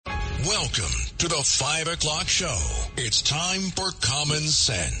Welcome to the 5 o'clock show. It's time for Common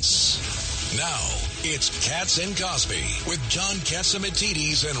Sense. Now, it's Katz and Cosby with John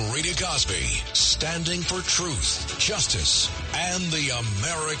Katzimatidis and Rita Cosby, standing for truth, justice, and the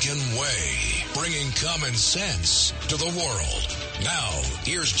American way, bringing common sense to the world. Now,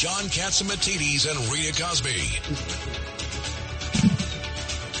 here's John Katzimatidis and Rita Cosby.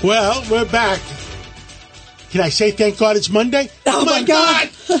 Well, we're back. Can I say thank God it's Monday? Oh, my God.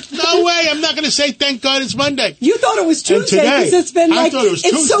 No way. I'm not going to say thank God it's Monday. You thought it was Tuesday because it's been like,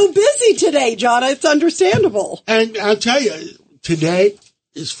 it's so busy today, John. It's understandable. And I'll tell you, today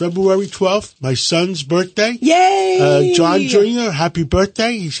is February 12th, my son's birthday. Yay! John Jr., happy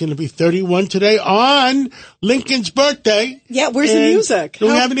birthday. He's going to be 31 today on Lincoln's birthday. Yeah, where's the music? Do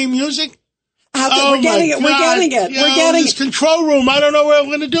we have any music? We're getting it. We're getting it. We're getting this control room. I don't know what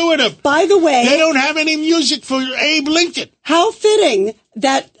we're going to do with him. By the way, they don't have any music for Abe Lincoln. How fitting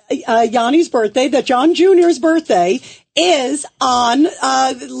that Yanni's birthday, that John Jr.'s birthday, is on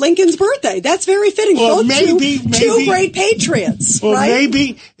Lincoln's birthday. That's very fitting. Or maybe two great patriots, or right?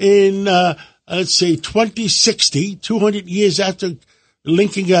 maybe in let's say 2060, 200 years after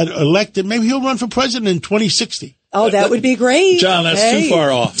Lincoln got elected, maybe he'll run for president in 2060. Oh, that would be great. John, that's too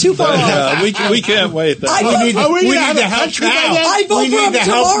far off. Too far off. We can't wait. We need to help now. I vote for him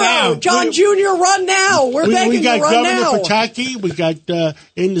tomorrow. John Jr., run now. We're begging to run now. We got Governor Pataki. We got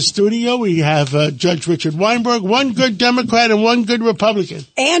in the studio, we have Judge Richard Weinberg, one good Democrat and one good Republican.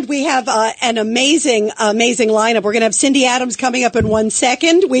 And we have an amazing lineup. We're going to have Cindy Adams coming up in 1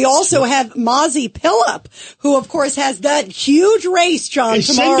 second. We also have Mazi Pillup, who, of course, has that huge race, John, Is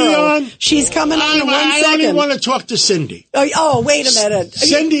tomorrow. Cindy on? She's coming on in 1 second. I only want to talk to Cindy. Oh, wait a minute.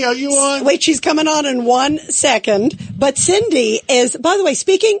 Cindy, are you on? Wait, she's coming on in 1 second. But Cindy is, by the way,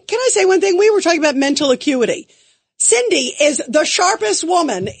 speaking, can I say one thing? We were talking about mental acuity. Cindy is the sharpest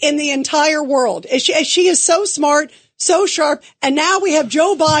woman in the entire world. She is so smart, so sharp. And now we have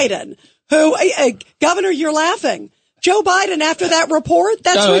Joe Biden, who, Governor, you're laughing. Joe Biden, after that report,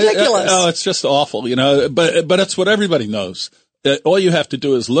 that's ridiculous. It's just awful, but it's what everybody knows. All you have to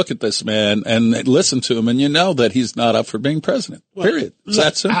do is look at this man and listen to him, and you know that he's not up for being president. Period. It's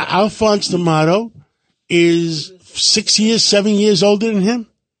that simple. Alphonse D'Amato is 7 years older than him.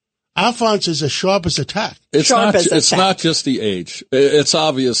 Alphonse is as sharp as a tack. It's not just the age. It's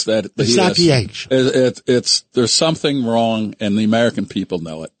obvious that it's not the age. There's something wrong, and the American people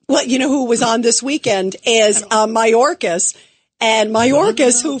know it. Well, you know who was on this weekend is Mayorkas. And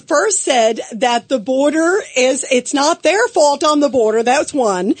Mayorkas, who first said that the border it's not their fault on the border. That's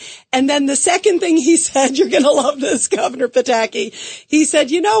one. And then the second thing he said, you're going to love this, Governor Pataki. He said,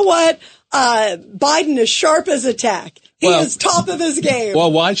 you know what? Biden is sharp as a tack. He is top of his game.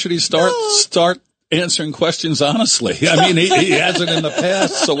 Well, why should he start answering questions honestly? I mean, he hasn't in the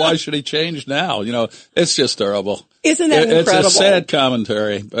past, so why should he change now? It's just terrible. Isn't that incredible? It's a sad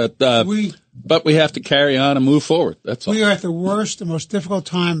commentary, but we have to carry on and move forward. That's all. We are at the worst and most difficult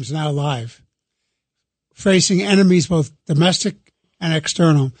times in our life, facing enemies both domestic and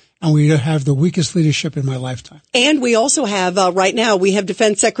external, and we have the weakest leadership in my lifetime. And we also have, right now, we have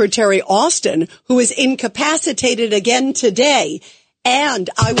Defense Secretary Austin, who is incapacitated again today.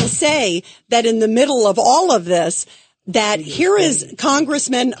 And I will say that in the middle of all of this, that here is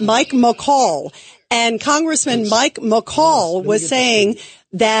Congressman Mike McCall. And Congressman Mike McCall was saying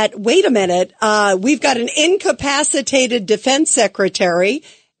that, wait a minute, we've got an incapacitated defense secretary,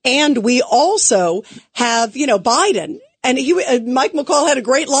 and we also have, Biden. And Mike McCall had a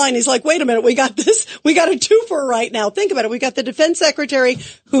great line. He's like, wait a minute, we got a twofer right now. Think about it. We got the defense secretary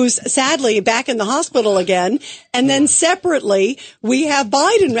who's sadly back in the hospital again. And then separately, we have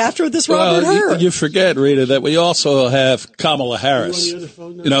Biden after this Robert Hur. You forget, Rita, that we also have Kamala Harris.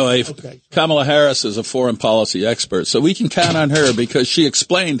 Kamala Harris is a foreign policy expert. So we can count on her because she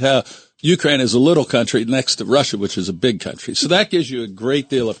explained how Ukraine is a little country next to Russia, which is a big country. So that gives you a great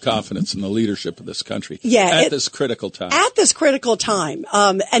deal of confidence in the leadership of this country at this critical time. At this critical time.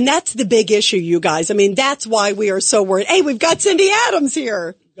 And that's the big issue, you guys. I mean, that's why we are so worried. Hey, we've got Cindy Adams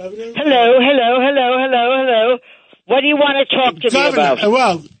here. Hello. What do you want to talk to me about?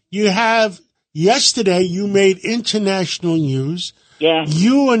 Well, yesterday you made international news. Yeah.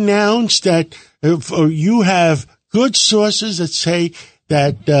 You announced that you have good sources that say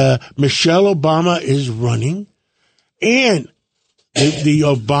that Michelle Obama is running, and the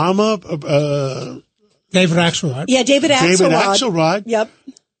Obama David Axelrod. Yeah, David Axelrod. Yep.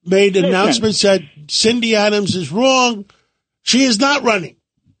 Made announcements that Cindy Adams is wrong. She is not running.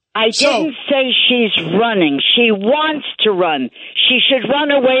 I didn't say she's running. She wants to run. She should run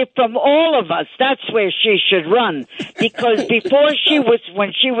away from all of us. That's where she should run. Because when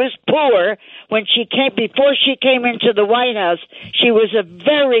she was poor, before she came into the White House, she was a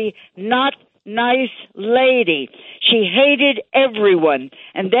very not nice lady. She hated everyone.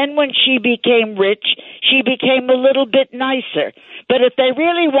 And then when she became rich, she became a little bit nicer. But if they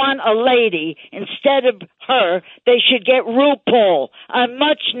really want a lady, instead of her, they should get RuPaul, a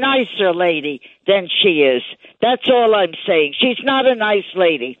much nicer lady than she is. That's all I'm saying. She's not a nice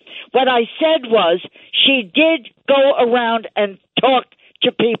lady. What I said was she did go around and talk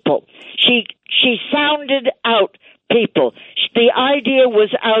to people. She sounded out people. The idea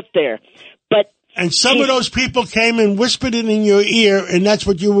was out there. And some of those people came and whispered it in your ear, and that's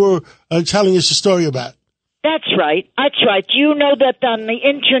what you were telling us a story about. That's right. That's right. You know that on the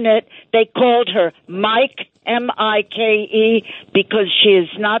Internet they called her Mike, M-I-K-E, because she is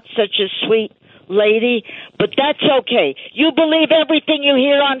not such a sweet lady. But that's okay. You believe everything you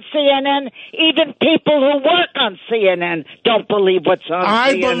hear on CNN? Even people who work on CNN don't believe what's on CNN.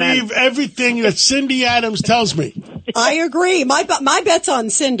 I believe everything that Cindy Adams tells me. I agree. My bet's on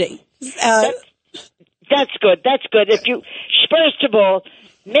Cindy. That's good. That's good. First of all,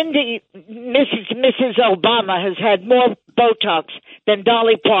 Mrs. Obama has had more Botox than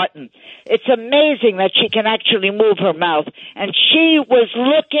Dolly Parton. It's amazing that she can actually move her mouth. And she was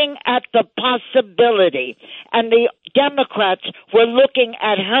looking at the possibility. And the Democrats were looking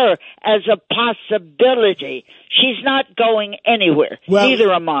at her as a possibility. She's not going anywhere. Well,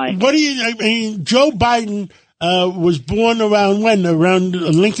 neither am I. Joe Biden was born around when? Around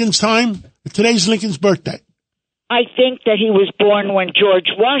Lincoln's time? Today's Lincoln's birthday. I think that he was born when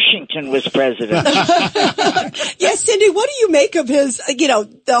George Washington was president. Yes, Cindy, what do you make of his,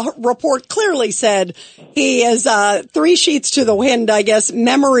 the report clearly said he is 3 sheets to the wind, I guess,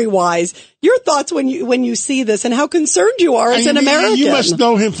 memory-wise. Your thoughts when you see this and how concerned you are as an American. You must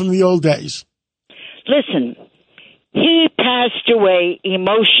know him from the old days. Listen, he passed away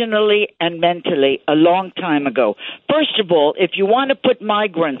emotionally and mentally a long time ago. First of all, if you want to put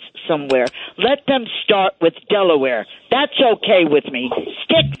migrants somewhere, let them start with Delaware. That's okay with me.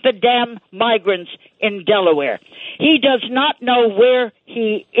 Stick the damn migrants in Delaware. He does not know where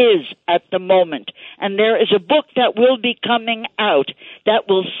he is at the moment. And there is a book that will be coming out that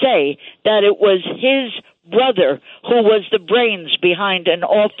will say that it was his brother who was the brains behind an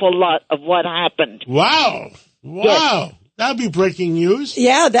awful lot of what happened. Wow. Yes. That'll be breaking news.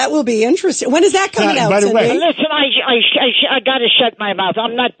 Yeah, that will be interesting. When is that coming out, by the way, listen, I got to shut my mouth.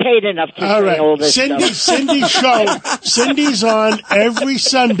 I'm not paid enough to say all this stuff. Cindy's show. Cindy's on every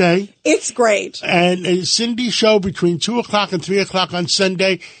Sunday. It's great. And Cindy's show between 2 o'clock and 3 o'clock on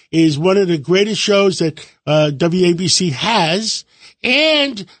Sunday is one of the greatest shows that WABC has.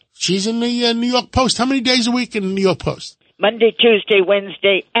 And she's in the New York Post. How many days a week in the New York Post? Monday, Tuesday,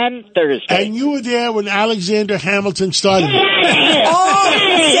 Wednesday, and Thursday. And you were there when Alexander Hamilton started.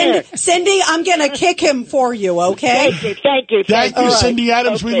 Oh, Cindy, I'm going to kick him for you, okay? Thank you. Thank you, Cindy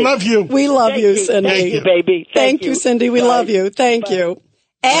Adams. Okay. We love you. We love you, Cindy. Thank you, baby. Thank you, Cindy. We love you. Thank you.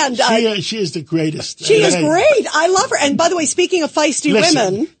 And she is the greatest. She is great. I love her. And by the way, speaking of feisty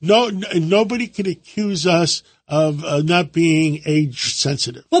women, nobody can accuse us of not being age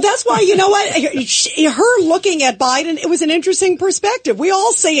sensitive. Well, that's why, you know what? Her looking at Biden, it was an interesting perspective. We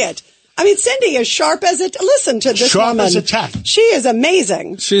all see it. I mean, Cindy is sharp as it. Listen to this woman. Sharp as a tack. She is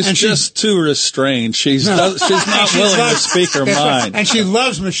amazing. She's just too restrained. She's not willing to speak her mind. And she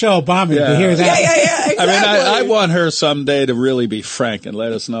loves Michelle Obama. To hear that. Yeah. Exactly. I mean, I want her someday to really be frank and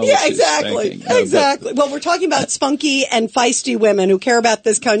let us know what she's thinking. Exactly. Well, we're talking about spunky and feisty women who care about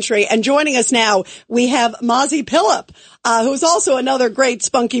this country. And joining us now, we have Mazi Pilip, who's also another great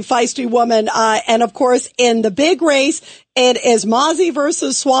spunky, feisty woman. And of course, in the big race, it is Mazi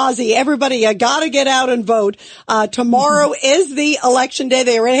versus Swazi. Everybody, you gotta get out and vote. Tomorrow is the election day.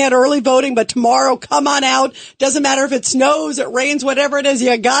 They already had early voting, but tomorrow, come on out. Doesn't matter if it snows, it rains, whatever it is,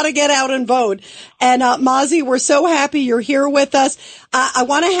 you gotta get out and vote. And, Mazi, we're so happy you're here with us. I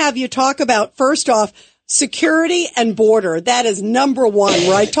want to have you talk about, first off, security and border. That is number one,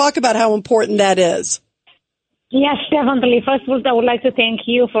 right? Talk about how important that is. Yes, definitely. First of all, I would like to thank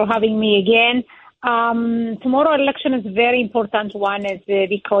you for having me again. Tomorrow election is a very important one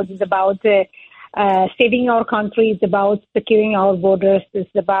because it's about saving our country. It's about securing our borders. It's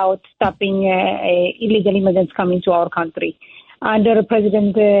about stopping illegal immigrants coming to our country. Under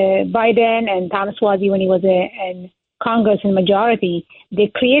President Biden and Thomas Swazi, when he was in Congress in majority,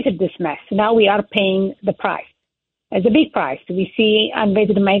 they created this mess. Now we are paying the price. It's a big price. We see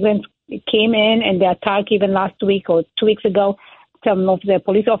unvetted migrants came in and they attacked even last week or 2 weeks ago some of the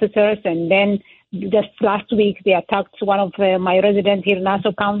police officers, and then just last week they attacked one of my residents here in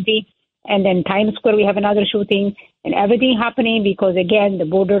Nassau County, and then Times Square we have another shooting, and everything happening because, again, the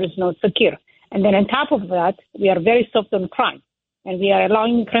border is not secure. And then on top of that, we are very soft on crime, and we are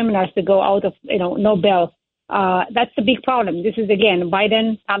allowing criminals to go out of, no bail. That's the big problem. This is, again,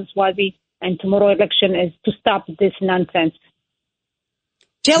 Biden, Tom Swazi, and tomorrow election is to stop this nonsense.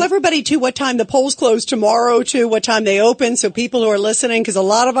 Tell everybody, too, what time the polls close tomorrow, too, what time they open, so people who are listening, because a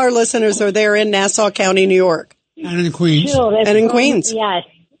lot of our listeners are there in Nassau County, New York. And in Queens. Sure, and in Queens.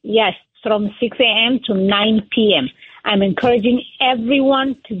 Yes, from 6 a.m. to 9 p.m. I'm encouraging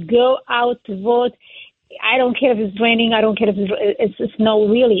everyone to go out to vote. I don't care if it's raining. I don't care if it's snow.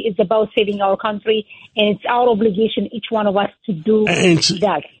 Really, it's about saving our country, and it's our obligation, each one of us, to do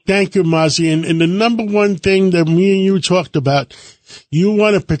that. Thank you, Mazi. And the number one thing that me and you talked about, you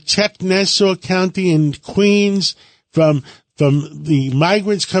want to protect Nassau County and Queens from the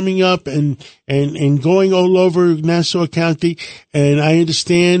migrants coming up and going all over Nassau County. And I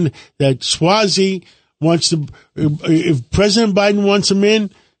understand that Swazi wants to, if President Biden wants them in,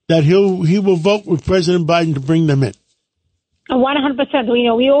 that he will vote with President Biden to bring them in. 100%.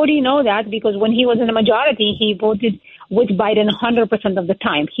 We already know that because when he was in the majority, he voted with Biden 100% of the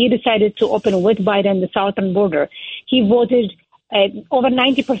time. He decided to open with Biden the southern border. He voted over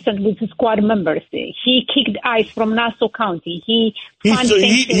 90% with his squad members. He kicked ICE from Nassau County. He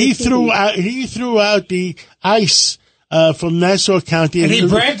threw out the ICE from Nassau County, and he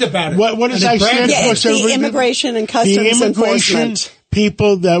bragged about it. What does ICE stand for? It's the Immigration and Customs Enforcement.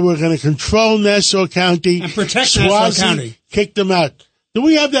 People that were going to control Nassau County and protect Swazi Nassau County, kicked them out. Do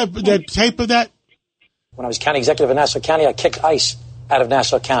we have that tape of that? When I was county executive in Nassau County, I kicked ICE out of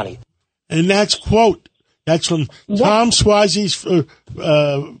Nassau County. And that's from Tom Swazi's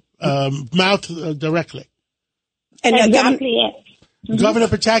mouth directly. And exactly. Governor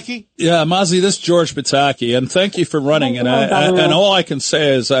Pataki? Yeah, Mazi, this is George Pataki, and thank you for running. And all I can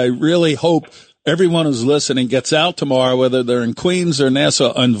say is I really hope everyone who's listening gets out tomorrow, whether they're in Queens or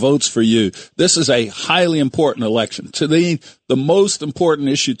Nassau, and votes for you. This is a highly important election. To me, the most important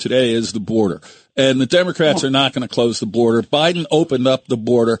issue today is the border. And the Democrats are not going to close the border. Biden opened up the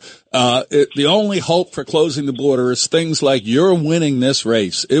border. The only hope for closing the border is things like you're winning this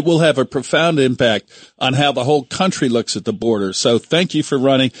race. It will have a profound impact on how the whole country looks at the border. So thank you for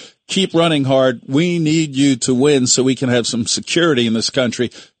running. Keep running hard. We need you to win so we can have some security in this country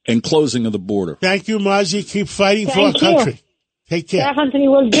and closing of the border. Thank you, Mazi. Keep fighting for our country. Take care. Definitely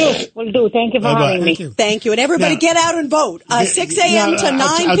will do. Thank you for having me. Thank you. And everybody get out and vote. 6 a.m. to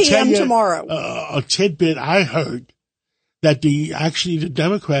 9 p.m. tomorrow. A tidbit I heard that the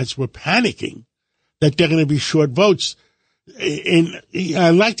Democrats were panicking that they're going to be short votes. And I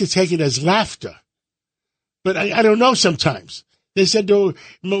like to take it as laughter. But I don't know sometimes. They said,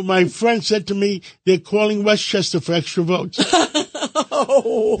 my friend said to me, they're calling Westchester for extra votes.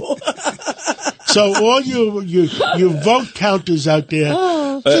 So all you vote counters out there,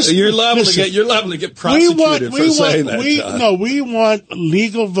 you're liable to get prosecuted for saying that. We want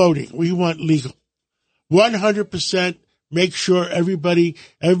legal voting. We want legal. 100%. Make sure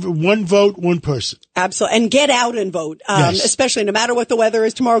one vote, one person. Absolutely. And get out and vote. Yes. Especially no matter what the weather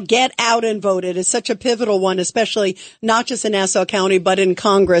is tomorrow, get out and vote. It is such a pivotal one, especially not just in Nassau County, but in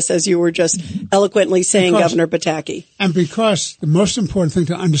Congress, as you were just eloquently saying, Governor Pataki. And because the most important thing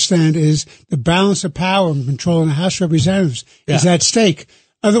to understand is the balance of power and control in the House of Representatives is at stake.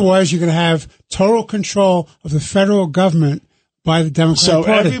 Otherwise, you're going to have total control of the federal government by the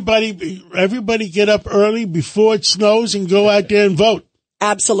Democratic Party. Everybody get up early before it snows and go out there and vote.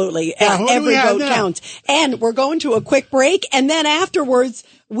 Absolutely. Every vote counts. And we're going to a quick break. And then afterwards,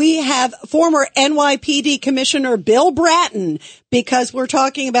 we have former NYPD Commissioner Bill Bratton, because we're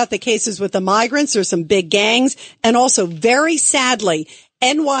talking about the cases with the migrants. There's some big gangs. And also, very sadly,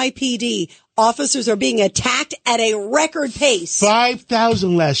 NYPD officers are being attacked at a record pace.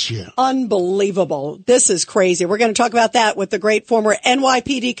 5,000 last year. Unbelievable. This is crazy. We're going to talk about that with the great former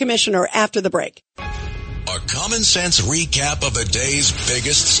NYPD commissioner after the break. A common sense recap of the day's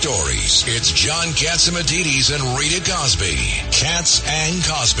biggest stories. It's John Catsimatidis and Rita Cosby. Katz and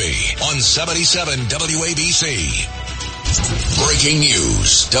Cosby on 77 WABC. Breaking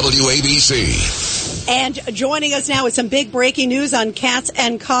news, WABC. And joining us now with some big breaking news on Katz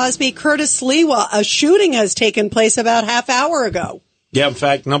and Cosby, Curtis Lewa. A shooting has taken place about half hour ago. Yeah, in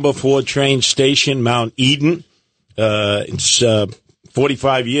fact, number 4 train station, Mount Eden. It's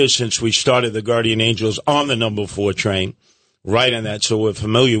 45 years since we started the Guardian Angels on the number 4 train, right on that, so we're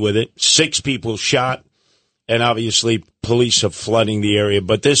familiar with it. 6 people shot, and obviously police are flooding the area.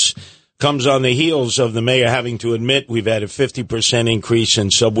 But this comes on the heels of the mayor having to admit we've had a 50% increase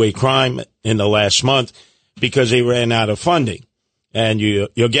in subway crime in the last month because they ran out of funding. And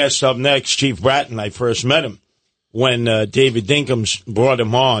your guest up next, Chief Bratton, I first met him when David Dinkins brought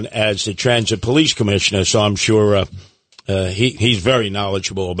him on as the Transit Police Commissioner, so I'm sure he's very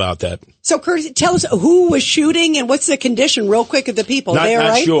knowledgeable about that. So, Curtis, tell us who was shooting and what's the condition, real quick, of the people there, right?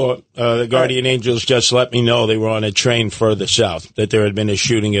 Not sure. The Guardian Angels just let me know they were on a train further south, that there had been a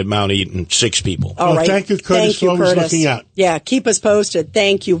shooting at Mount Eden, 6 people. All right. Thank you, Curtis, for always looking out. Yeah, keep us posted.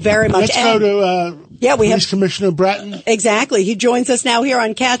 Thank you very much. Let's go to Police Commissioner Bratton. Exactly. He joins us now here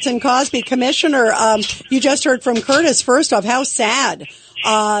on Katz and Cosby. Commissioner, you just heard from Curtis. First off, how sad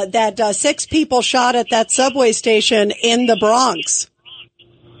that 6 people shot at that subway station in the Bronx.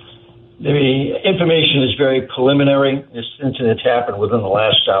 The information is very preliminary. This incident happened within the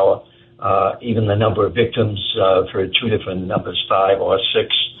last hour. Even the number of victims, I've heard 2 different numbers, 5 or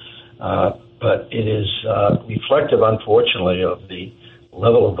 6. But it is reflective, unfortunately, of the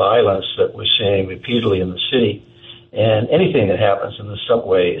level of violence that we're seeing repeatedly in the city. And anything that happens in the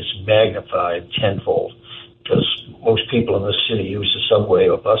subway is magnified tenfold, because most people in this city use the subway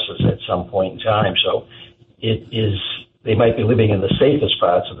or buses at some point in time. So they might be living in the safest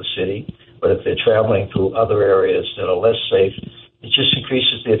parts of the city, but if they're traveling through other areas that are less safe, it just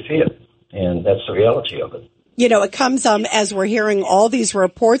increases their fear. And that's the reality of it. You know, it comes as we're hearing all these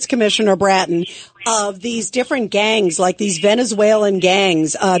reports, Commissioner Bratton, of these different gangs, like these Venezuelan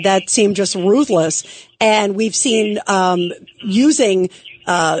gangs that seem just ruthless. And we've seen using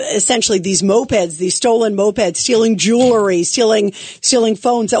essentially these mopeds, these stolen mopeds, stealing jewelry, stealing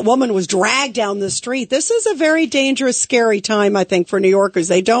phones. That woman was dragged down the street. This is a very dangerous, scary time, I think, for New Yorkers.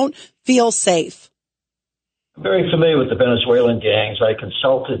 They don't feel safe. I'm very familiar with the Venezuelan gangs. I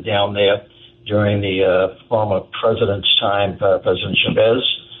consulted down there during the former president's time, President Chavez.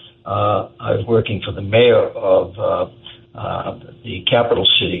 I was working for the mayor of the capital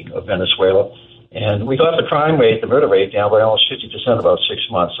city of Venezuela. And we got the crime rate, the murder rate, down by almost 50% in about 6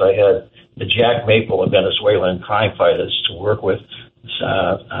 months. I had the Jack Maple of Venezuelan crime fighters to work with,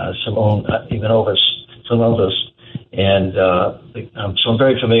 Simone Ivanovas, and so I'm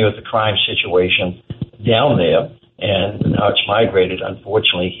very familiar with the crime situation down there. And now it's migrated,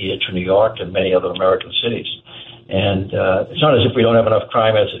 unfortunately, here to New York and many other American cities. And it's not as if we don't have enough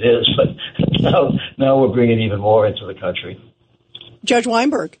crime as it is, but now we're bringing even more into the country. Judge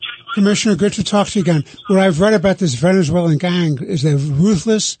Weinberg. Commissioner, good to talk to you again. What I've read about this Venezuelan gang is they're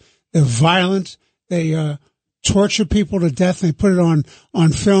ruthless, they're violent, they torture people to death, they put it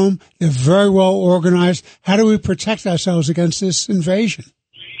on film, they're very well organized. How do we protect ourselves against this invasion?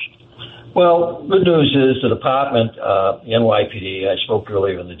 Well, good news is the department, the NYPD, I spoke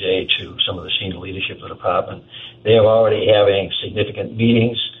earlier in the day to some of the senior leadership of the department. They are already having significant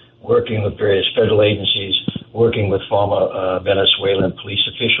meetings, working with various federal agencies, working with former Venezuelan police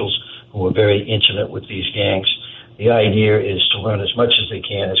officials who are very intimate with these gangs. The idea is to learn as much as they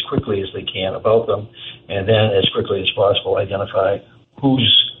can, as quickly as they can about them, and then as quickly as possible identify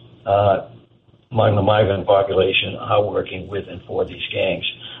who's among the migrant population are working with and for these gangs.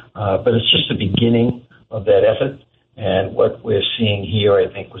 But it's just the beginning of that effort. And what we're seeing here,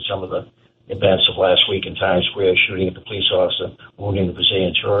 I think, with some of the events of last week in Times Square, shooting at the police officer, wounding the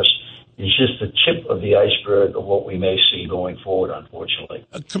Brazilian tourist, is just the tip of the iceberg of what we may see going forward, unfortunately.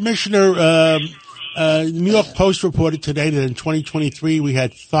 Commissioner, the New York Post reported today that in 2023 we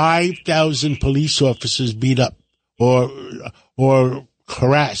had 5,000 police officers beat up or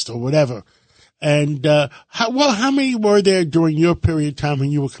harassed or whatever. And how many were there during your period of time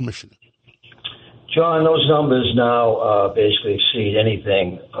when you were commissioner? John, those numbers now basically exceed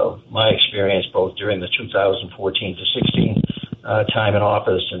anything of my experience, both during the 2014 to 16 time in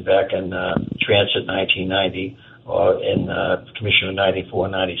office and back in Transit 1990 or in Commissioner 94,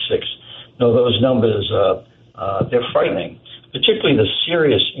 96. No, those numbers, they're frightening, particularly the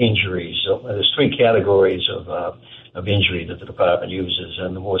serious injuries. There's 3 categories of injury that the department uses,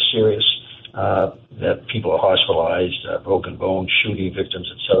 and the more serious that people are hospitalized, broken bones, shooting victims,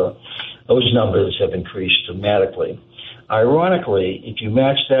 etc. Those numbers have increased dramatically. Ironically, if you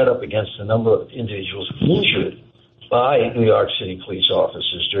match that up against the number of individuals injured by New York City police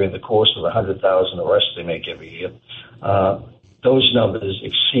officers during the course of the 100,000 arrests they make every year, those numbers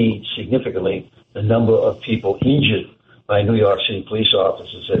exceed significantly the number of people injured by New York City police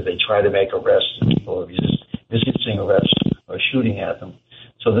officers as they try to make arrests and people are resisting arrests or shooting at them.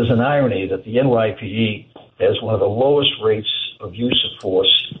 So there's an irony that the NYPD has one of the lowest rates of use of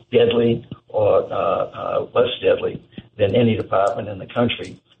force, deadly or less deadly, than any department in the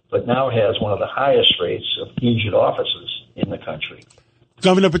country, but now has one of the highest rates of injured officers in the country.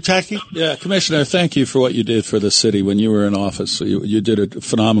 Governor Pataki? Yeah, Commissioner, thank you for what you did for the city when you were in office. You did a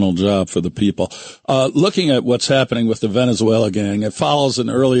phenomenal job for the people. Looking at what's happening with the Venezuela gang, it follows an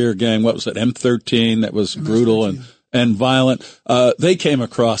earlier gang, what was it, M13, that was brutal and violent. They came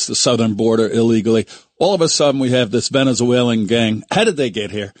across the southern border illegally. All of a sudden, we have this Venezuelan gang. How did they get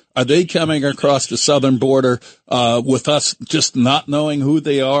here? Are they coming across the southern border with us just not knowing who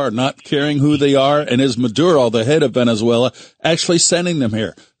they are, not caring who they are? And is Maduro, the head of Venezuela, actually sending them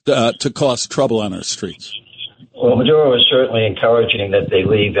here to cause trouble on our streets? Well, Maduro is certainly encouraging that they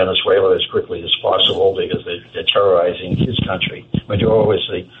leave Venezuela as quickly as possible because they're terrorizing his country. Maduro is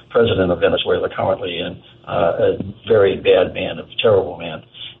the president of Venezuela currently and a very bad man, a terrible man.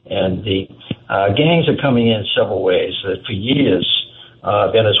 And the gangs are coming in several ways. For years,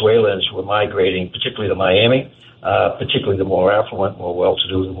 Venezuelans were migrating, particularly to Miami, particularly the more affluent, more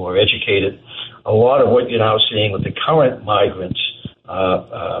well-to-do, the more educated. A lot of what you're now seeing with the current migrants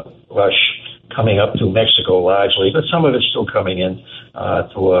rush coming up through Mexico largely, but some of it's still coming in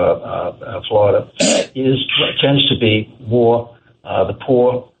to Florida, tends to be more the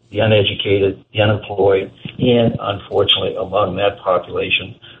poor, the uneducated, the unemployed, and unfortunately among that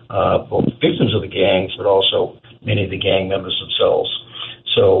population, both victims of the gangs, but also many of the gang members themselves.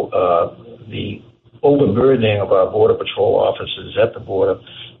 So the overburdening of our Border Patrol officers at the border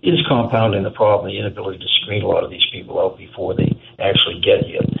is compounding the problem, the inability to screen a lot of these people out before they actually get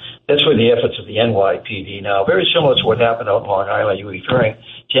here. That's where the efforts of the NYPD now, very similar to what happened out in Long Island. You were referring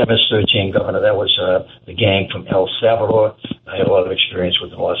to MS-13 governor. That was the gang from El Salvador. I had a lot of experience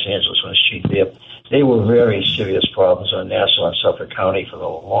with in Los Angeles when I was chief there. They were very serious problems on Nassau and Suffolk County for the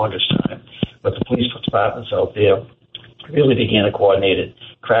longest time. But the police departments out there really began a coordinated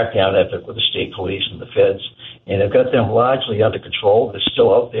crackdown effort with the state police and the feds. And they've got them largely under control. They're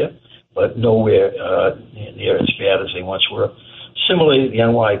still out there, but nowhere near as bad as they once were. Similarly, the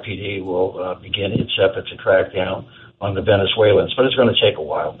NYPD will begin its effort to crack down on the Venezuelans, but it's going to take a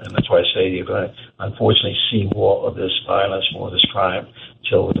while, and that's why I say you're going to unfortunately see more of this violence, more of this crime,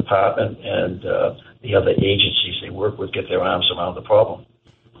 till the department and the other agencies they work with get their arms around the problem.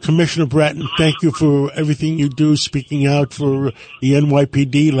 Commissioner Bratton, thank you for everything you do, speaking out for the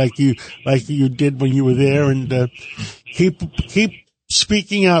NYPD like you did when you were there, and keep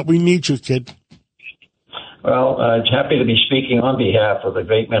speaking out. We need you, kid. Well, I'm happy to be speaking on behalf of the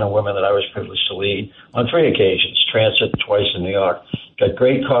great men and women that I was privileged to lead on 3 occasions, transit, twice in New York. Got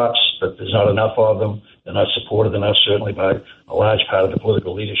great cops, but there's not enough of them. They're not supported enough, certainly, by a large part of the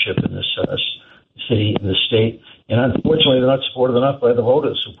political leadership in this city, in this state. And unfortunately, they're not supported enough by the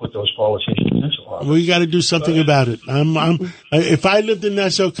voters who put those politicians into office. We got to do something about it. If I lived in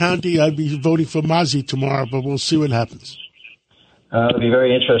Nassau County, I'd be voting for Mozzie tomorrow, but we'll see what happens. It'll be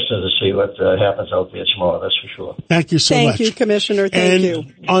very interesting to see what happens out there tomorrow, that's for sure. Thank you so much. Thank you, Commissioner. Thank you.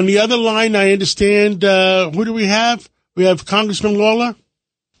 On the other line, I understand, who do we have? We have Congressman Lawler.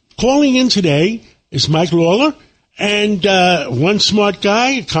 Calling in today is Mike Lawler, and one smart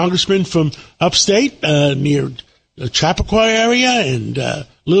guy, a congressman from upstate, near the Chappaqua area, and a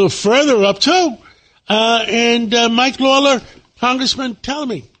little further up, too. Mike Lawler, Congressman, tell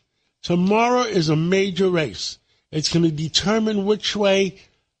me, tomorrow is a major race. It's going to determine which way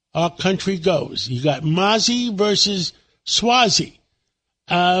our country goes. You got Mozzie versus Suozzi.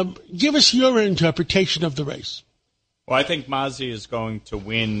 Give us your interpretation of the race. Well, I think Mozzie is going to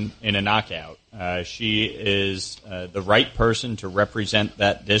win in a knockout. She is the right person to represent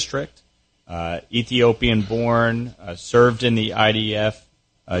that district. Ethiopian-born, served in the IDF,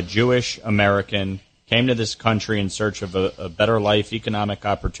 Jewish American, came to this country in search of a better life, economic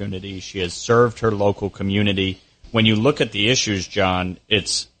opportunity. She has served her local community. When you look at the issues, John,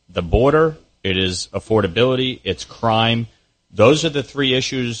 it's the border, it is affordability, it's crime. Those are the 3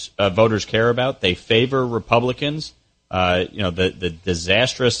 issues voters care about. They favor Republicans. The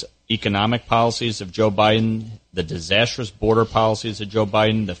disastrous economic policies of Joe Biden, the disastrous border policies of Joe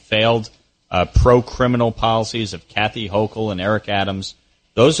Biden, the failed pro-criminal policies of Kathy Hochul and Eric Adams.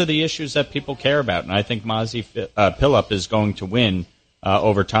 Those are the issues that people care about, and I think Mozzie Pillup is going to win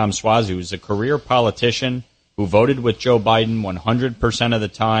over Tom Suozzi, who's a career politician who voted with Joe Biden 100% of the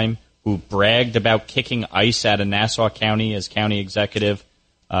time, who bragged about kicking ICE out of Nassau County as county executive.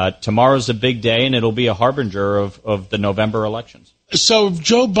 Tomorrow's a big day, and it'll be a harbinger of the November elections. So if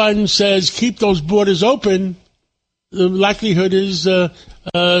Joe Biden says keep those borders open, the likelihood is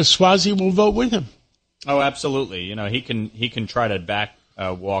Suozzi will vote with him. Oh, absolutely. You know, he can try to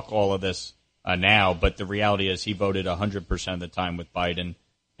walk all of this now, but the reality is he voted 100% of the time with Biden,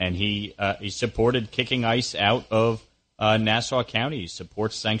 and he supported kicking ICE out of Nassau County. He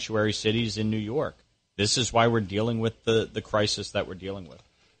supports sanctuary cities in New York. this is why we're dealing with the crisis that we're dealing with.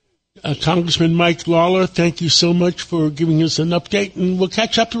 Congressman Mike Lawler, thank you so much for giving us an update, and we'll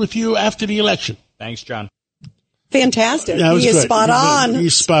catch up with you after the election. Thanks, John. Fantastic. He is good. Spot on.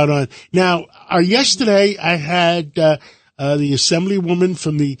 He's spot on. Now, yesterday I had the Assemblywoman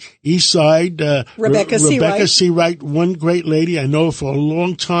from the East Side, Rebecca C. Wright, one great lady I know for a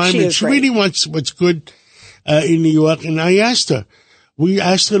long time, and she really wants what's good in New York. And we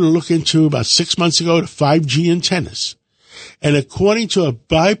asked her to look into, about 6 months ago, the 5G antennas. And according to a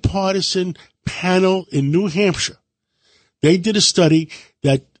bipartisan panel in New Hampshire, they did a study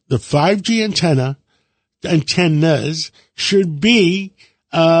that the 5G antennas should be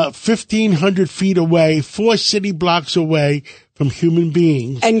 1,500 feet away, 4 city blocks away from human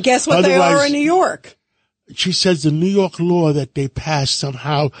beings. And guess what they are in New York? She says the New York law that they passed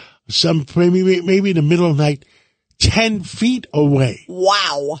somehow, maybe in the middle of the night, 10 feet away.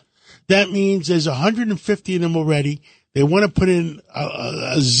 Wow. That means there's 150 of them already. They want to put in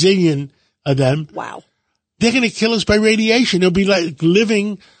a zillion of them. Wow. They're going to kill us by radiation. It'll be like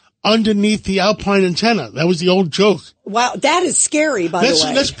living underneath the Alpine antenna. That was the old joke. Wow. That is scary, by the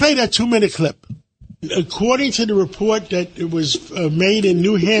way. Let's play that 2-minute clip. According to the report that it was made in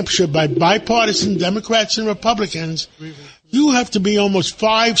New Hampshire by bipartisan Democrats and Republicans, you have to be almost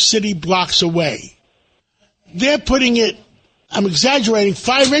 5 city blocks away. They're putting it, I'm exaggerating,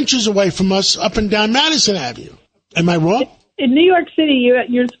 5 inches away from us up and down Madison Avenue. Am I wrong? In New York City,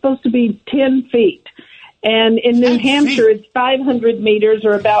 you're supposed to be 10 feet. And in New Hampshire, it's 500 meters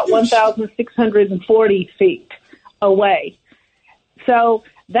or about 1,640 feet away. So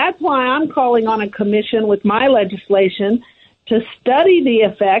that's why I'm calling on a commission with my legislation to study the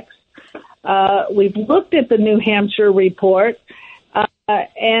effects. We've looked at the New Hampshire report,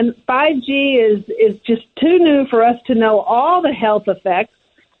 and 5G is just too new for us to know all the health effects.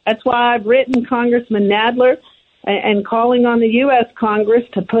 That's why I've written Congressman Nadler and calling on the U.S. Congress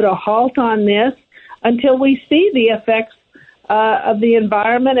to put a halt on this until we see the effects of the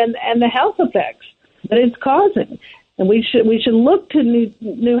environment and the health effects that it's causing. And we should look to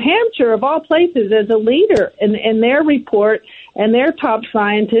New Hampshire, of all places, as a leader in their report and their top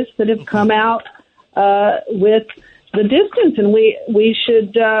scientists that have come out with the distance. And we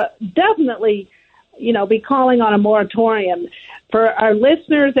should definitely, be calling on a moratorium. For our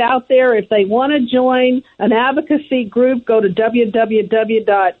listeners out there, if they want to join an advocacy group, go to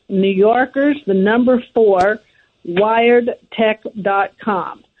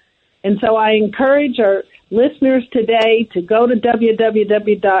www.newyorkers4wiredtech.com. And so I encourage our listeners today to go to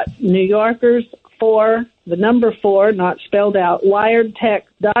www.newyorkers4, not spelled out,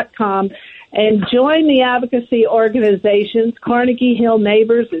 wiredtech.com, and join the advocacy organizations. Carnegie Hill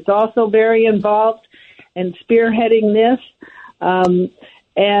Neighbors is also very involved in spearheading this.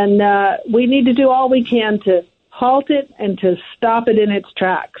 We need to do all we can to halt it and to stop it in its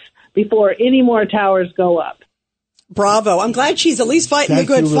tracks before any more towers go up. Bravo. I'm glad she's at least fighting the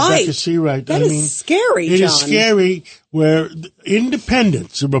good fight. Rebecca C. Wright. That is scary, John. It is scary where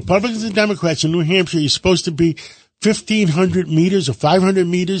independents, the Republicans and Democrats in New Hampshire, is supposed to be 1,500 meters or 500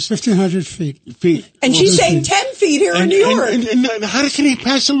 meters. 1,500 feet. And she's saying 10 feet here in New York. And how can he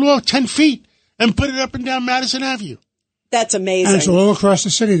pass a law 10 feet and put it up and down Madison Avenue? That's amazing. And it's all across the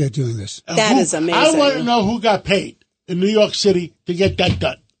city they're doing this. That is amazing. I want to know who got paid in New York City to get that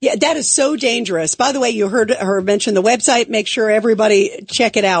done. Yeah, that is so dangerous. By the way, you heard her mention the website. Make sure everybody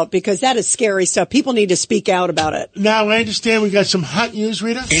check it out because that is scary stuff. People need to speak out about it. Now, I understand we got some hot news,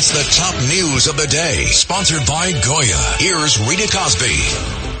 Rita. It's the top news of the day, sponsored by Goya. Here's Rita Cosby.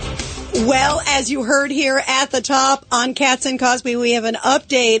 Well, as you heard here at the top on Cats and Cosby, we have an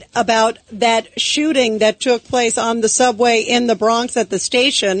update about that shooting that took place on the subway in the Bronx at the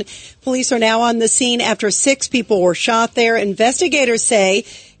station. Police are now on the scene after 6 people were shot there. Investigators say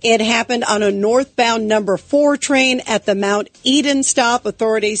it happened on a northbound number 4 train at the Mount Eden stop.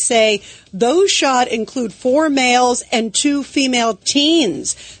 Authorities say those shot include 4 males and 2 female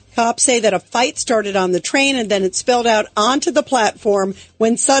teens. Cops say that a fight started on the train and then it spilled out onto the platform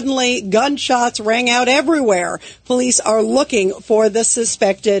when suddenly gunshots rang out everywhere. Police are looking for the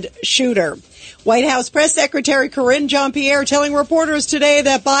suspected shooter. White House Press Secretary Karine Jean-Pierre telling reporters today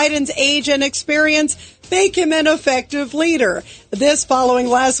that Biden's age and experience make him an effective leader. This following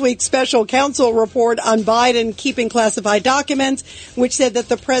last week's special counsel report on Biden keeping classified documents, which said that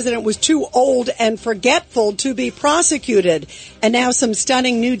the president was too old and forgetful to be prosecuted. And now some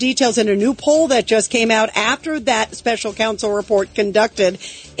stunning new details in a new poll that just came out after that special counsel report conducted.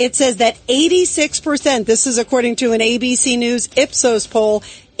 It says that 86%, this is according to an ABC News Ipsos poll,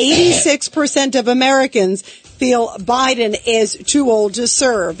 86% of Americans feel Biden is too old to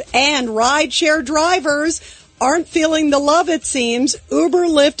serve. And rideshare drivers aren't feeling the love, it seems. Uber,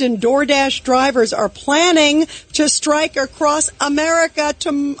 Lyft, and DoorDash drivers are planning to strike across America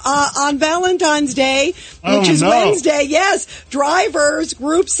on Valentine's Day, which is Wednesday. Yes, drivers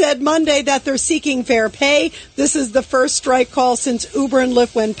group said Monday that they're seeking fair pay. This is the first strike call since Uber and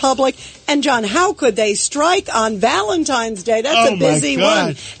Lyft went public. And, John, how could they strike on Valentine's Day? That's a busy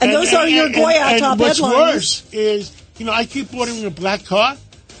one. And those are your Goya top what's headlines. Worse is, I keep ordering a black car.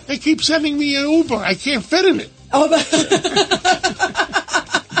 They keep sending me an Uber. I can't fit in it. Oh,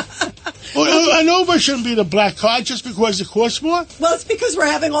 an Uber shouldn't be the black car just because it costs more. Well, it's because we're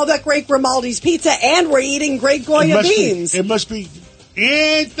having all that great Grimaldi's pizza and we're eating great Goya beans. It must be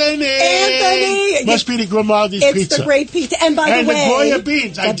Anthony. It must be the Grimaldi's pizza. It's the great pizza. And by the way, the Goya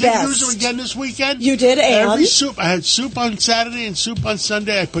beans. I did use them again this weekend. You did, and? Every soup. I had soup on Saturday and soup on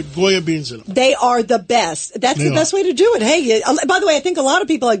Sunday. I put Goya beans in them. They are the best. That's the best way to do it. Hey, by the way, I think a lot of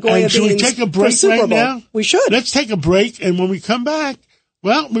people like Goya beans. Should we take a break right now? We should. Let's take a break, and when we come back,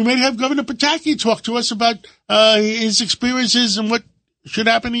 well, we may have Governor Pataki talk to us about his experiences and what should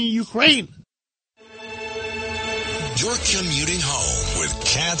happen in Ukraine. You're commuting home with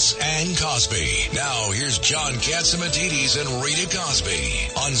Katz and Cosby. Now, here's John Katzimatidis and Rita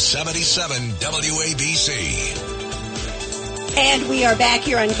Cosby on 77 WABC. And we are back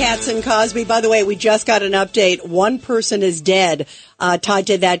here on Katz and Cosby. By the way, we just got an update. One person is dead tied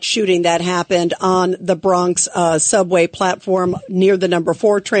to that shooting that happened on the Bronx subway platform near the number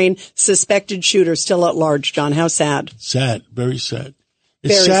 4 train. Suspected shooter still at large, John. How sad. Sad. Very sad.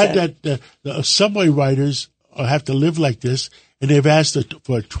 It's sad that the subway riders have to live like this, and they've asked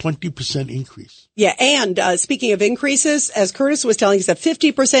for a 20% increase. Yeah, and speaking of increases, as Curtis was telling us, a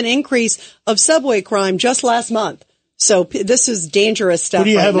 50% increase of subway crime just last month. So this is dangerous stuff. What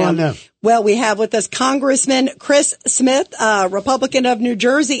do you have now. on now? Well, we have with us Congressman Chris Smith, Republican of New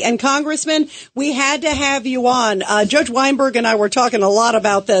Jersey. And Congressman, we had to have you on. Judge Weinberg and I were talking a lot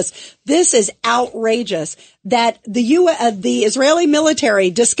about this. This is outrageous that the Israeli military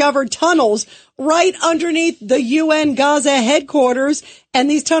discovered tunnels right underneath the UN Gaza headquarters. And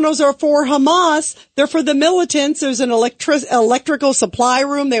these tunnels are for Hamas. They're for the militants. There's an electrical supply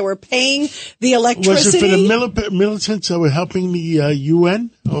room. They were paying the electricity. Was it for the militants that were helping the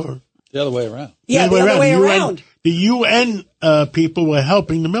UN or? The other way around. Yeah, the other way around. The UN people were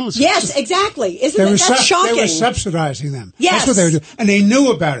helping the militants. Yes, exactly. Isn't that shocking? They were subsidizing them. Yes. That's what they were doing. And they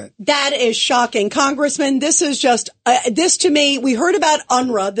knew about it. That is shocking. Congressman, this is just, this to me, we heard about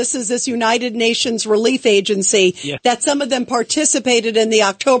UNRWA. This is this United Nations relief agency that some of them participated in the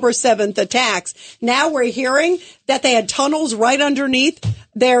October 7th attacks. Now we're hearing that they had tunnels right underneath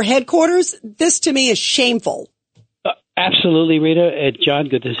their headquarters. This to me is shameful. Absolutely, Rita. John,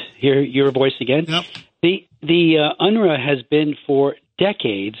 good to hear your voice again. Yep. The UNRWA has been for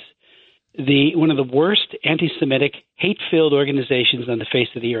decades one of the worst anti-Semitic, hate-filled organizations on the face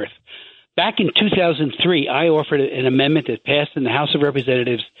of the earth. Back in 2003, I offered an amendment that passed in the House of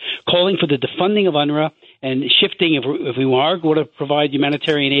Representatives calling for the defunding of UNRWA and shifting, if we are going to provide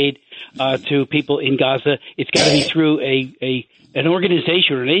humanitarian aid to people in Gaza, it's got to be through an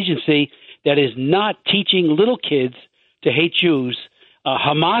organization or an agency that is not teaching little kids to hate Jews.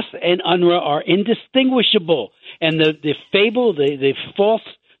 Hamas and UNRWA are indistinguishable. And the fable, the false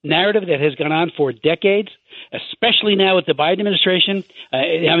narrative that has gone on for decades, especially now with the Biden administration,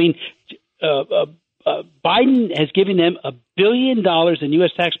 Biden has given them $1 billion in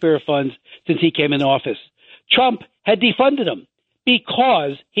U.S. taxpayer funds since he came in office. Trump had defunded them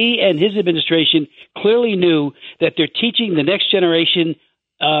because he and his administration clearly knew that they're teaching the next generation,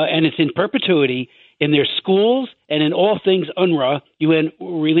 and it's in perpetuity, in their schools and in all things UNRWA, UN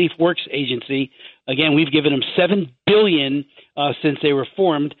Relief Works Agency. Again, we've given them $7 billion since they were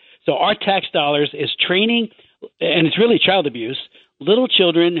formed. So our tax dollars is training, and it's really child abuse, little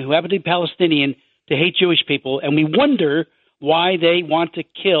children who happen to be Palestinian to hate Jewish people. And we wonder why they want to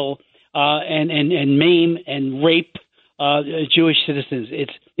kill and maim and rape Jewish citizens.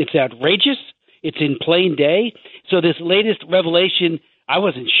 It's outrageous. It's in plain day. So this latest revelation, I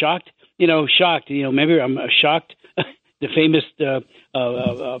wasn't shocked. Shocked. Maybe I'm shocked. The famous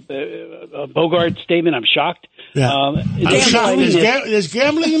Bogart statement, I'm shocked. Yeah. I'm shocked. There's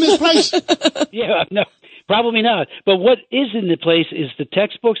gambling in this place? Yeah, no, probably not. But what is in the place is the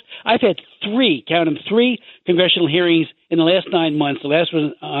textbooks. I've had three congressional hearings in the last 9 months. The last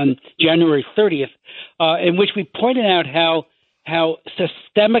one on January 30th, in which we pointed out how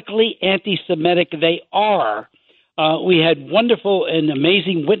systemically anti-Semitic they are. We had wonderful and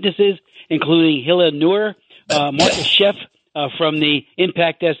amazing witnesses, including Hilla Noor, Marcus Sheff from the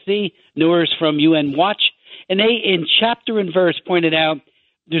Impact SC, Noor's from UN Watch, And they, in chapter and verse, pointed out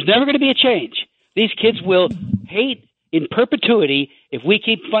there's never going to be a change. These kids will hate in perpetuity if we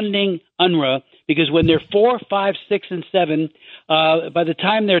keep funding UNRWA, because when they're 4, 5, 6, and 7, by the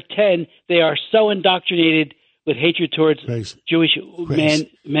time they're 10, they are so indoctrinated with hatred towards Jewish men,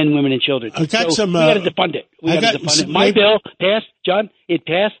 women, and children. I got we got to defund it. We got to defund it. My bill passed, John. It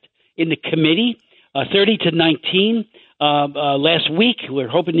passed in the committee, 30 to 19 last week. We're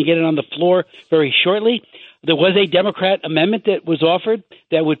hoping to get it on the floor very shortly. There was a Democrat amendment that was offered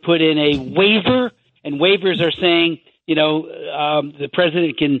that would put in a waiver, and waivers are saying, the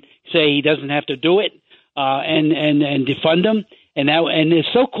president can say he doesn't have to do it and defund them. And the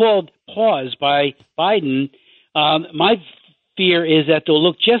so-called pause by Biden, my fear is that they'll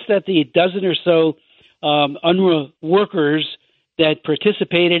look just at the dozen or so UNRWA workers that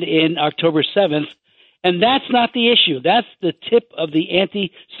participated in October 7th, and that's not the issue. That's the tip of the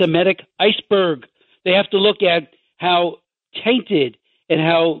anti-Semitic iceberg. They have to look at how tainted and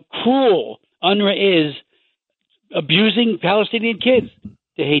how cruel UNRWA is abusing Palestinian kids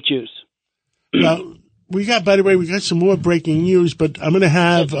to hate Jews. Well, we got some more breaking news, but I'm going to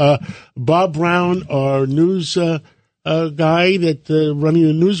have Bob Brown, our news guy that's running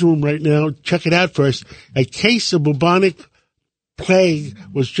the newsroom right now, check it out first. A case of bubonic plague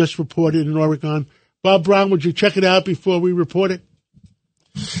was just reported in Oregon. Bob Brown, would you check it out before we report it?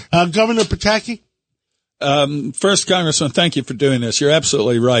 Governor Pataki? First, Congressman, thank you for doing this. You're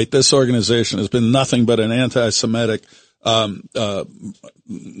absolutely right. This organization has been nothing but an anti-Semitic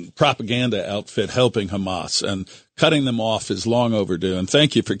propaganda outfit helping Hamas, and cutting them off is long overdue. And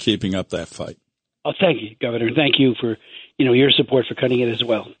thank you for keeping up that fight. Oh, thank you, Governor. Thank you for your support for cutting it as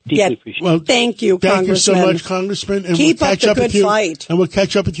well. Deeply appreciate it. Well, thank you, Congressman. Thank you so much, Congressman. And Keep we'll catch up the with good you, fight. And we'll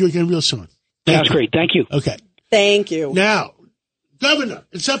catch up with you again real soon. That's great. Thank you. Okay. Thank you. Now, Governor,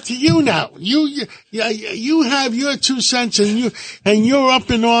 it's up to you now. You have your 2 cents, and you're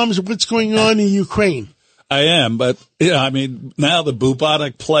up in arms of what's going on in Ukraine. I am, but now the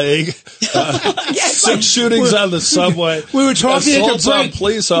bubonic plague, 6 shootings on the subway. We were talking at the break.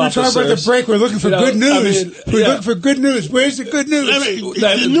 Police we were officers. talking about the break. We're looking for good news. We're looking for good news. Where's the good news?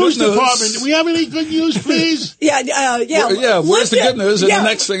 The news department. Do we have any good news, please? Yeah. Where's the good news? And the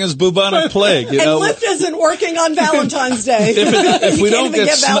next thing is bubonic plague. And Lyft isn't working on Valentine's Day. If we don't get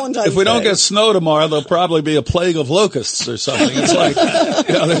get snow tomorrow, there'll probably be a plague of locusts or something. It's like,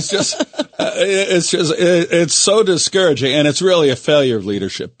 it's so discouraging, and it's really a failure of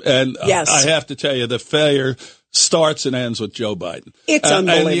leadership. And yes. I have to tell you, the failure starts and ends with Joe Biden. It's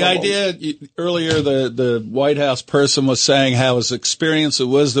unbelievable. And the idea earlier, the White House person was saying how his experience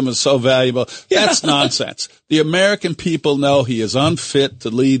and wisdom is so valuable. That's nonsense. The American people know he is unfit to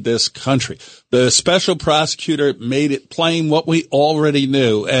lead this country. The special prosecutor made it plain what we already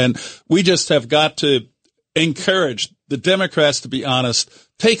knew, and we just have got to encourage the Democrats to be honest,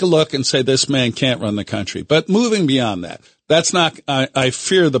 take a look and say this man can't run the country. But moving beyond that, that's not, I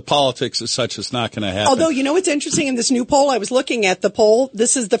fear the politics as such is not going to happen. Although, what's interesting in this new poll, I was looking at the poll.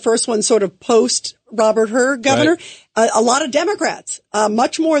 This is the first one sort of post Robert Hur, governor. Right. A lot of Democrats,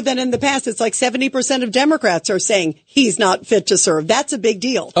 much more than in the past. It's like 70% of Democrats are saying he's not fit to serve. That's a big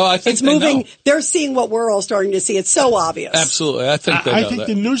deal. Oh, I think it's moving. They're seeing what we're all starting to see. It's so obvious. Absolutely. I think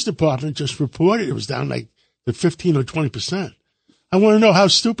the news department just reported it was down like the 15 or 20% I want to know how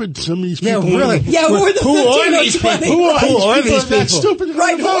stupid some of these people are. Yeah, who are the 15 or 20? Who are these people? Stupid.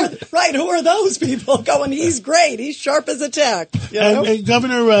 Right, who are those people going, he's great, he's sharp as a tack. And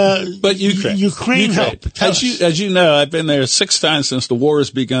Governor, but Ukraine help. As you know, I've been there 6 times since the war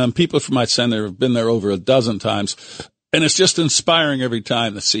has begun. People from my center have been there over a dozen times. And it's just inspiring every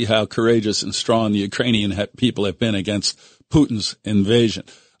time to see how courageous and strong the Ukrainian people have been against Putin's invasion.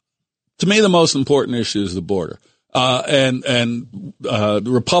 To me, the most important issue is the border. The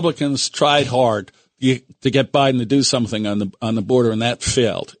Republicans tried hard to get Biden to do something on the border, and that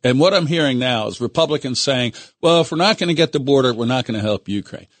failed. And what I'm hearing now is Republicans saying, well, if we're not going to get the border, we're not going to help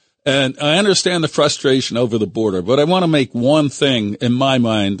Ukraine. And I understand the frustration over the border, but I want to make one thing in my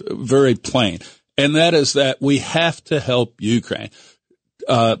mind very plain, and that is that we have to help Ukraine.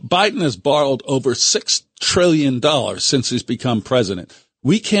 Biden has borrowed over $6 trillion since he's become president.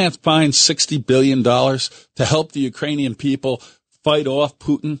 We can't find $60 billion to help the Ukrainian people fight off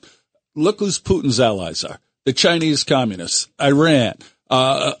Putin. Look who Putin's allies are. The Chinese communists, Iran,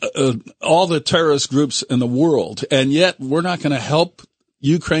 all the terrorist groups in the world. And yet we're not going to help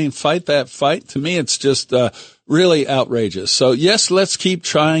Ukraine fight that fight. To me, it's just really outrageous. So, yes, let's keep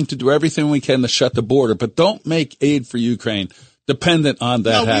trying to do everything we can to shut the border, but don't make aid for Ukraine dependent on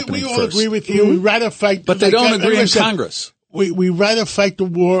that happening we all first. agree with you. We'd rather fight. But they don't agree in Congress. we rather fight the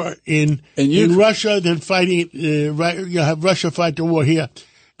war in Russia than fighting have Russia fight the war here.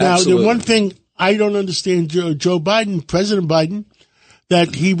 Now, Absolutely. the one thing I don't understand, Joe Biden, President Biden,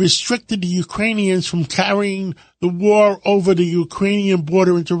 that he restricted the Ukrainians from carrying the war over the Ukrainian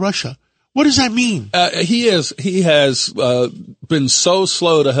border into Russia. What does that mean? He has been so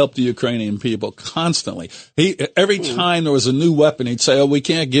slow to help the Ukrainian people constantly. Every time there was a new weapon, he'd say, "Oh, we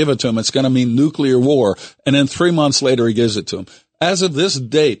can't give it to them. It's going to mean nuclear war." And then 3 months later, he gives it to them. As of this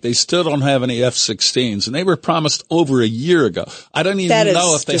date, they still don't have any F-16s, and they were promised over a year ago. I don't even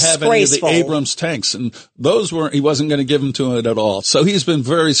know if they have any of the Abrams tanks, and he wasn't going to give them to it at all. So he's been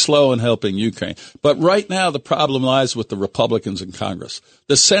very slow in helping Ukraine. But right now, the problem lies with the Republicans in Congress.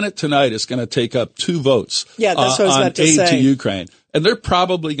 The Senate tonight is going to take up 2 votes on aid to Ukraine, and they're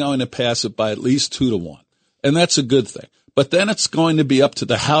probably going to pass it by at least 2-1, and that's a good thing. But then it's going to be up to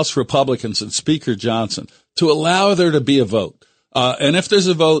the House Republicans and Speaker Johnson to allow there to be a vote. And if there's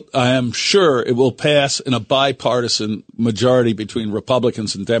a vote, I am sure it will pass in a bipartisan majority between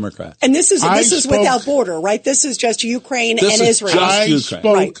Republicans and Democrats. And this is without border, right? This is just Ukraine and Israel.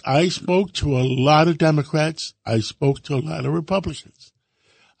 I spoke to a lot of Democrats. I spoke to a lot of Republicans.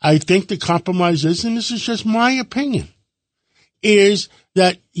 I think the compromise is, and this is just my opinion, is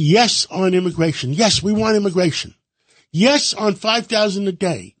that yes on immigration. Yes, we want immigration. Yes on 5,000 a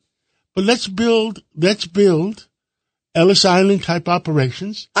day. But let's build Ellis Island type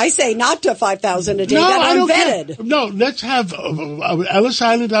operations. I say not to 5,000 a day. That unvetted. No, let's have Ellis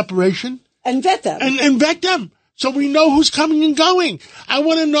Island operation and vet them. And vet them, so we know who's coming and going. I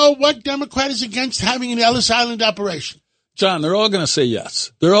want to know what Democrat is against having an Ellis Island operation. John, they're all going to say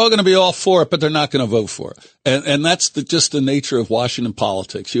yes. They're all going to be all for it, but they're not going to vote for it. And that's just the nature of Washington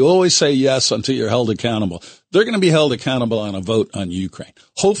politics. You always say yes until you're held accountable. They're going to be held accountable on a vote on Ukraine.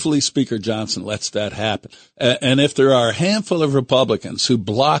 Hopefully Speaker Johnson lets that happen. And if there are a handful of Republicans who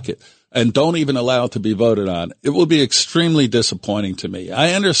block it and don't even allow it to be voted on, it will be extremely disappointing to me.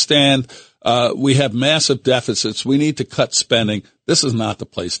 I understand we have massive deficits. We need to cut spending. This is not the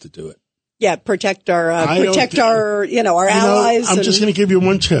place to do it. Yeah, protect our allies. I'm just going to give you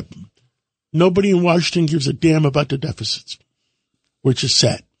one tip. Nobody in Washington gives a damn about the deficits, which is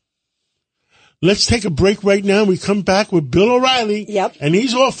sad. Let's take a break right now. We come back with Bill O'Reilly. Yep. And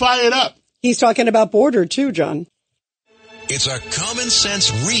he's all fired up. He's talking about border too, John. It's a common sense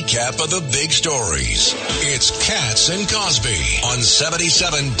recap of the big stories. It's Katz and Cosby on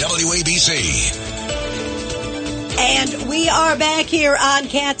 77 WABC. And we are back here on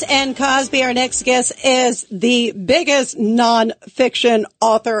Katz and Cosby. Our next guest is the biggest nonfiction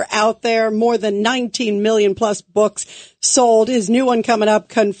author out there. More than 19 million plus books sold. His new one coming up,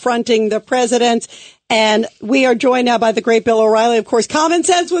 Confronting the President. And we are joined now by the great Bill O'Reilly. Of course, Common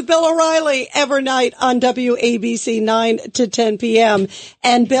Sense with Bill O'Reilly every night on WABC 9 to 10 p.m.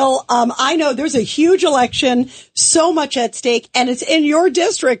 And Bill, I know there's a huge election, so much at stake, and it's in your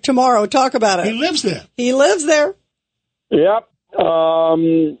district tomorrow. Talk about it. He lives there. He lives there. Yep.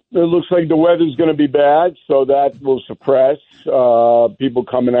 It looks like the weather's going to be bad, so that will suppress people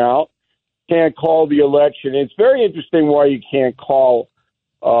coming out. Can't call the election. It's very interesting why you can't call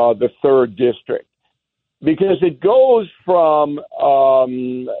the 3rd district, because it goes from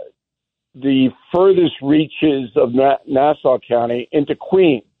the furthest reaches of Nassau County into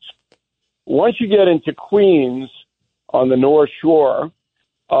Queens. Once you get into Queens on the North Shore,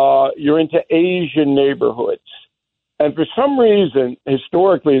 you're into Asian neighborhoods. And for some reason,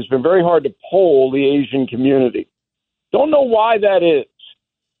 historically, it's been very hard to poll the Asian community. Don't know why that is.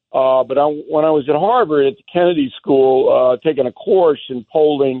 But when I was at Harvard at the Kennedy School, taking a course in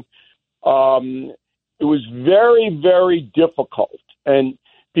polling, it was very, very difficult. And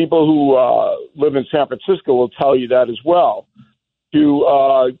people who live in San Francisco will tell you that as well,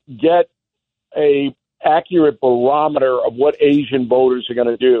 to get a accurate barometer of what Asian voters are going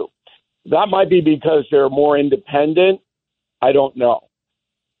to do. That might be because they're more independent. I don't know.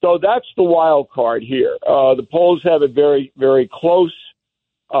 So that's the wild card here. The polls have it very, very close.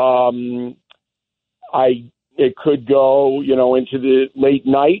 It could go, into the late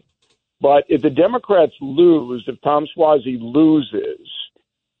night. But if the Democrats lose, if Tom Suozzi loses,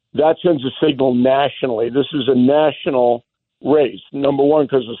 that sends a signal nationally. This is a national race. Number one,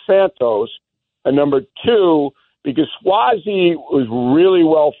 because of Santos. And number two, because Suozzi was really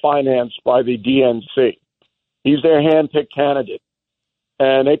well financed by the DNC. He's their hand-picked candidate.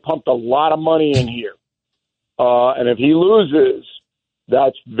 And they pumped a lot of money in here. And if he loses,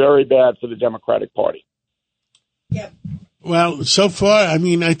 that's very bad for the Democratic Party. Yeah. Well, so far, I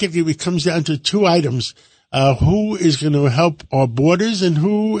think it comes down to 2 items. who is going to help our borders and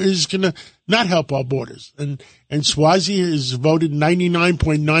who is going to not help our borders. And Swazi has voted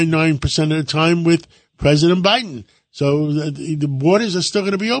 99.99% of the time with President Biden. So the borders are still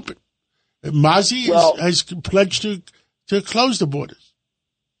going to be open. Mazi has pledged to close the borders.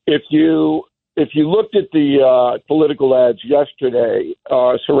 If you looked at the political ads yesterday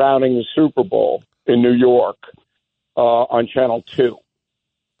surrounding the Super Bowl in New York on Channel 2,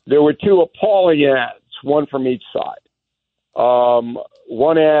 there were two appalling ads, one from each side.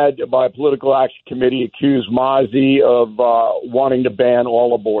 One ad by a political action committee accused Mazi of wanting to ban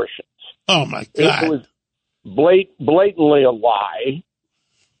all abortions. Oh, my God. It was blatantly a lie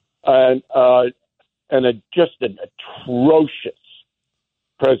and just an atrocious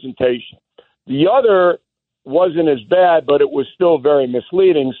presentation. The other wasn't as bad, but it was still very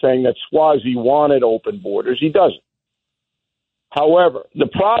misleading, saying that Swazi wanted open borders. He doesn't. However, the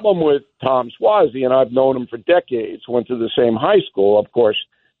problem with Tom Swazi, and I've known him for decades, went to the same high school. Of course,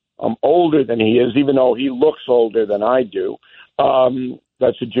 I'm older than he is, even though he looks older than I do.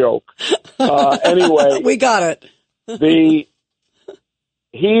 That's a joke. Anyway. We got it. He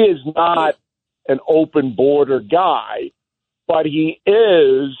is not an open border guy, but he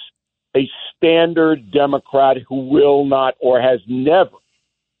is a standard Democrat who will not or has never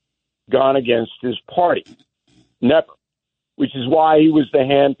gone against his party. Never. Which is why he was the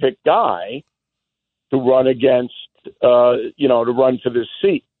handpicked guy to run against, to run for this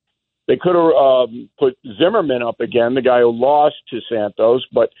seat. They could have put Zimmerman up again, the guy who lost to Santos,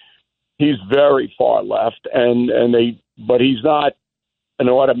 but he's very far left, but he's not an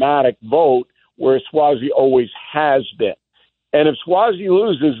automatic vote, where Swazi always has been. And if Swazi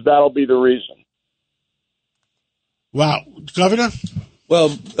loses, that'll be the reason. Wow. Governor? Well,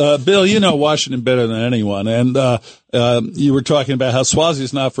 Bill, you know Washington better than anyone, and you were talking about how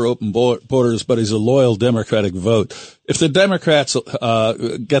Swazi's not for open borders, but he's a loyal Democratic vote. If the Democrats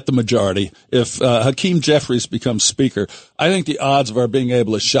get the majority, if Hakeem Jeffries becomes Speaker, I think the odds of our being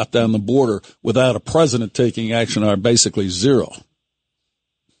able to shut down the border without a president taking action are basically zero.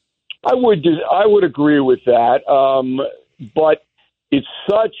 I would agree with that, but it's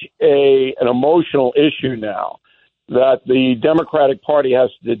such an emotional issue now that the Democratic Party has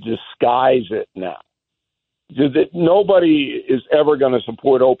to disguise it now. Nobody is ever going to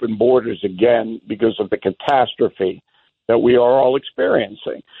support open borders again because of the catastrophe that we are all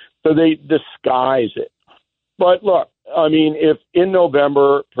experiencing. So they disguise it. But look, I mean, if in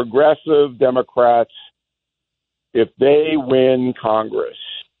November, progressive Democrats, if they win Congress,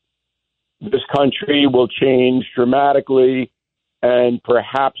 this country will change dramatically and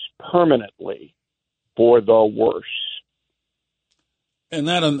perhaps permanently for the worse. And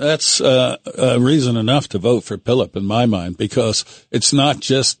that's reason enough to vote for Philip in my mind, because it's not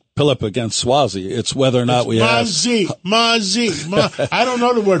just Philip against Swazi. It's whether or not we have Mazi. I don't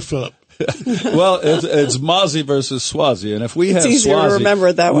know the word Philip. Well, it's Mazi versus Swazi, and if we have Swazi, to remember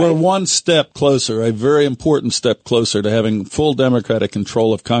it that way. We're one step closer, a very important step closer to having full Democratic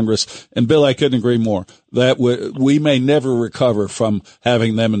control of Congress. And Bill, I couldn't agree more. That we may never recover from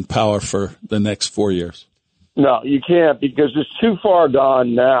having them in power for the next 4 years. No, you can't, because it's too far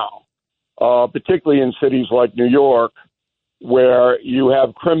gone now, particularly in cities like New York, where you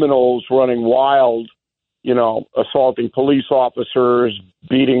have criminals running wild, assaulting police officers,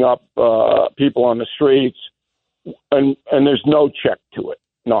 beating up people on the streets, and there's no check to it.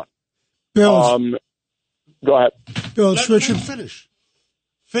 None. Bill, go ahead. Bill, Let him finish.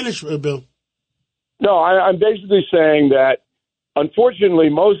 Finish, Bill. No, I'm basically saying that, unfortunately,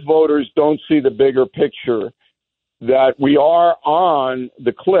 most voters don't see the bigger picture, that we are on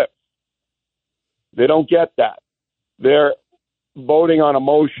the cliff. They don't get that. They're voting on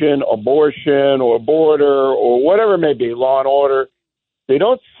emotion, abortion, or border, or whatever it may be, law and order. They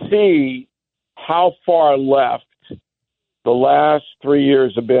don't see how far left the last 3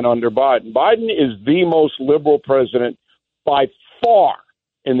 years have been under Biden. Biden is the most liberal president by far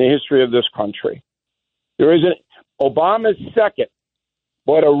in the history of this country. There isn't. Obama's second,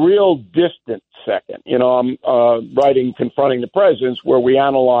 but a real distant second. I'm writing Confronting the Presidents, where we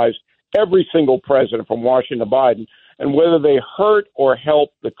analyze every single president from Washington to Biden and whether they hurt or help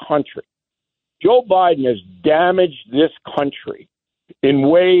the country. Joe Biden has damaged this country in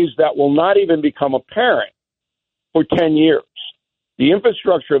ways that will not even become apparent for 10 years. The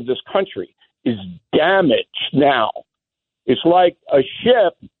infrastructure of this country is damaged now. It's like a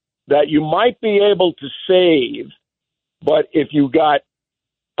ship that you might be able to save, but if you got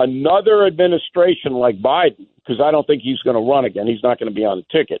another administration like Biden, because I don't think he's going to run again, he's not going to be on the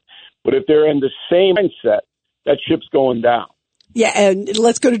ticket, but if they're in the same mindset, that ship's going down. Yeah, and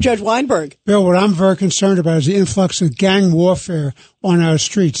let's go to Judge Weinberg. Bill, what I'm very concerned about is the influx of gang warfare on our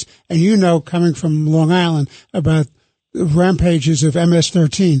streets. And you know, coming from Long Island, about the rampages of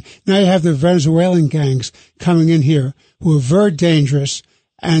MS-13. Now you have the Venezuelan gangs coming in here who are very dangerous,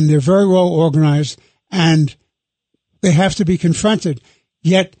 and they're very well organized, and they have to be confronted.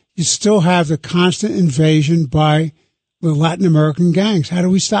 Yet you still have the constant invasion by the Latin American gangs. How do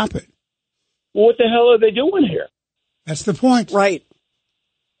we stop it? Well, what the hell are they doing here? That's the point. Right.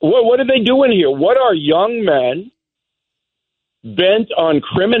 What are they doing here? What are young men bent on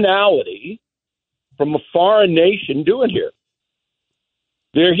criminality from a foreign nation doing here?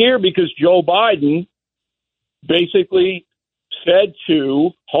 They're here because Joe Biden basically said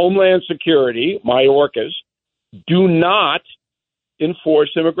to Homeland Security, Mayorkas, do not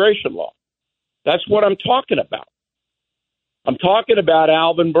enforce immigration law. That's what I'm talking about. I'm talking about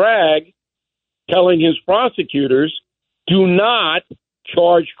Alvin Bragg telling his prosecutors, do not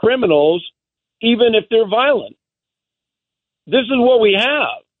charge criminals even if they're violent. This is what we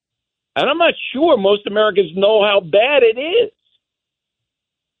have. And I'm not sure most Americans know how bad it is.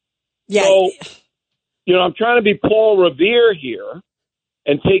 Yeah. So, I'm trying to be Paul Revere here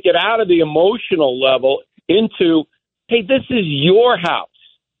and take it out of the emotional level into, hey, this is your house.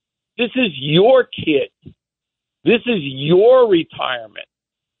 This is your kid. This is your retirement.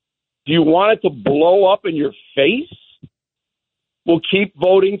 Do you want it to blow up in your face? Well, keep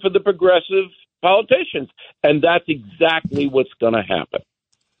voting for the progressive politicians. And that's exactly what's going to happen.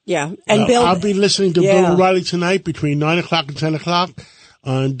 Yeah. And Bill, I'll be listening to Bill O'Reilly tonight between 9 o'clock and 10 o'clock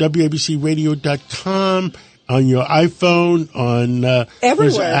on WABCRadio.com, on your iPhone, on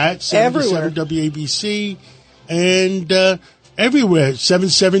everywhere. At 77 WABC, and everywhere,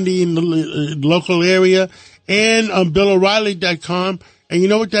 770 in the local area, and on BillO'Reilly.com. And you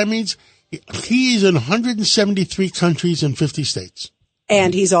know what that means? He's in 173 countries and 50 states.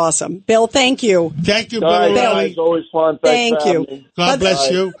 And he's awesome. Bill, thank you. Thank you, Bill O'Reilly. It's always fun. Thank you. God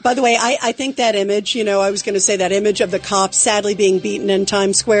bless you. By the way, I think that image, I was going to say that image of the cops sadly being beaten in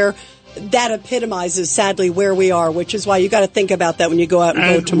Times Square, that epitomizes sadly where we are, which is why you got to think about that when you go out and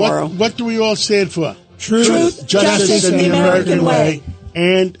vote tomorrow. What do we all stand for? Truth, justice, and the American way.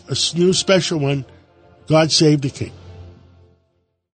 And a new special one, God Save the King.